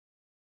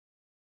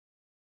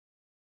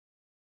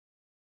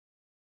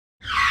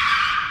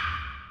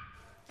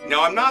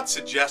Now, I'm not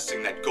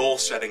suggesting that goal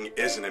setting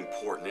isn't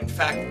important. In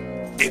fact,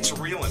 it's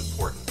real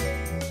important.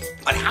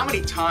 But how many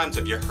times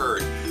have you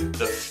heard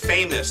the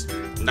famous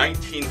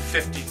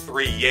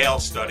 1953 Yale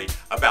study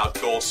about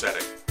goal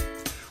setting?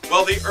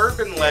 Well, the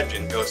urban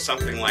legend goes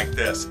something like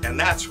this, and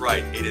that's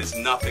right, it is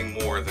nothing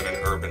more than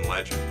an urban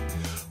legend.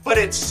 But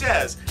it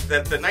says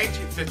that the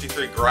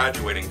 1953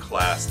 graduating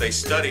class, they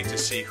studied to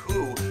see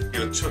who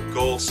took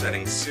goal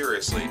setting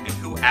seriously and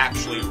who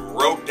actually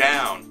wrote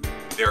down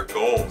their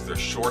goals, their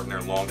short and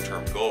their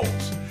long-term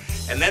goals.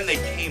 And then they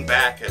came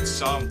back at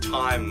some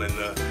time in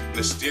the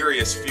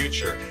mysterious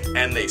future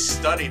and they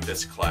studied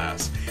this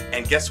class,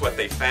 and guess what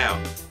they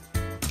found?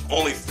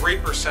 Only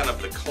 3%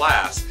 of the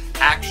class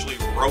actually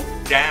wrote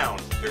down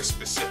their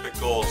specific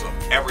goals of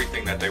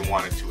everything that they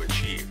wanted to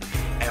achieve.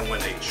 And when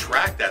they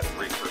tracked that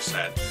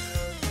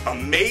 3%,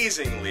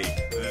 amazingly,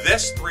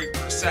 this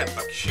 3%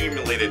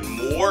 accumulated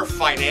more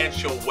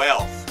financial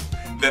wealth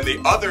than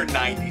the other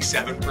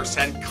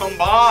 97%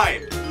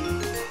 combined.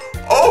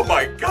 Oh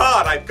my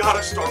God, I've got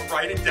to start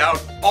writing down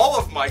all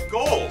of my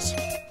goals.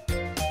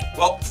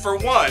 Well, for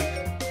one,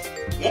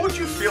 won't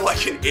you feel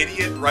like an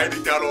idiot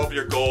writing down all of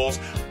your goals?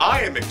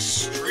 I am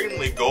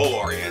extremely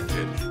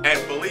goal-oriented,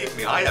 and believe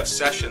me, I have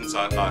sessions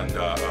on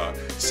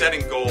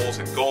setting goals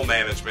and goal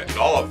management and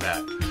all of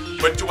that.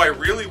 But do I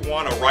really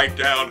want to write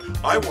down,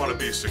 I want to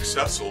be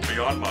successful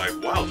beyond my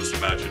wildest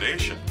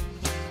imagination?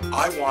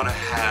 I want to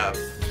have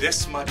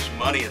this much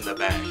money in the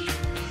bank.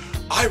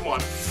 I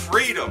want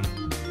freedom.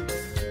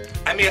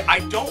 I mean, I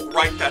don't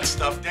write that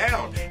stuff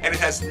down, and it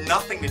has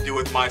nothing to do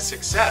with my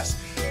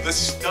success. The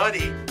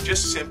study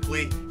just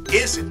simply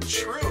isn't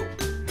true.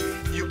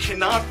 You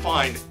cannot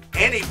find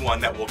anyone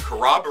that will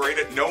corroborate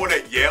it. No one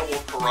at Yale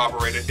will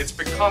corroborate it. It's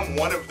become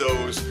one of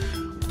those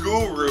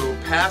guru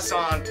pass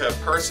on to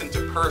person,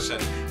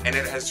 and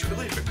it has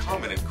really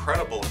become an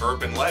incredible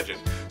urban legend.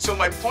 So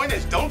my point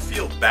is, don't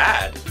feel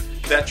bad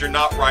that you're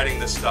not writing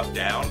this stuff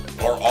down,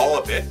 or all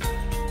of it.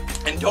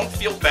 And don't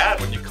feel bad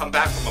when you come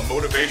back from a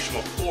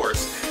motivational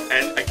course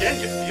and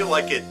again you feel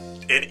like an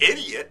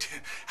idiot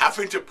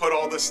having to put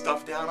all this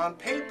stuff down on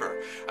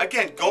paper.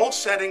 Again, goal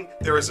setting,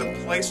 there is a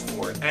place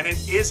for it, and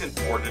it is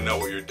important to know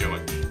what you're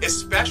doing,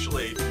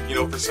 especially,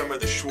 for some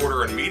of the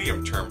shorter and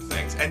medium term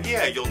things. And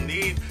yeah, you'll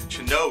need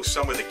to know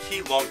some of the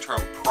key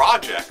long-term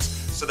projects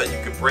so that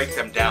you can break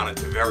them down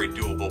into very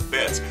doable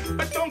bits.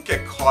 But don't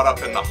get caught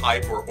up in the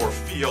hype or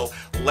feel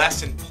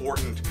less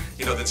important,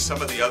 than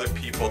some of the other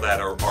people that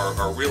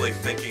are really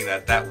thinking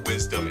that that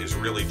wisdom is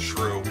really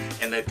true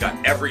and they've got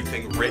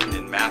everything written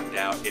and mapped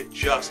out. It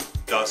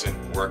just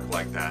doesn't work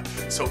like that.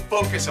 So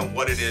focus on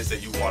what it is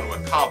that you want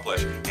to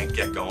accomplish and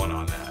get going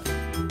on that.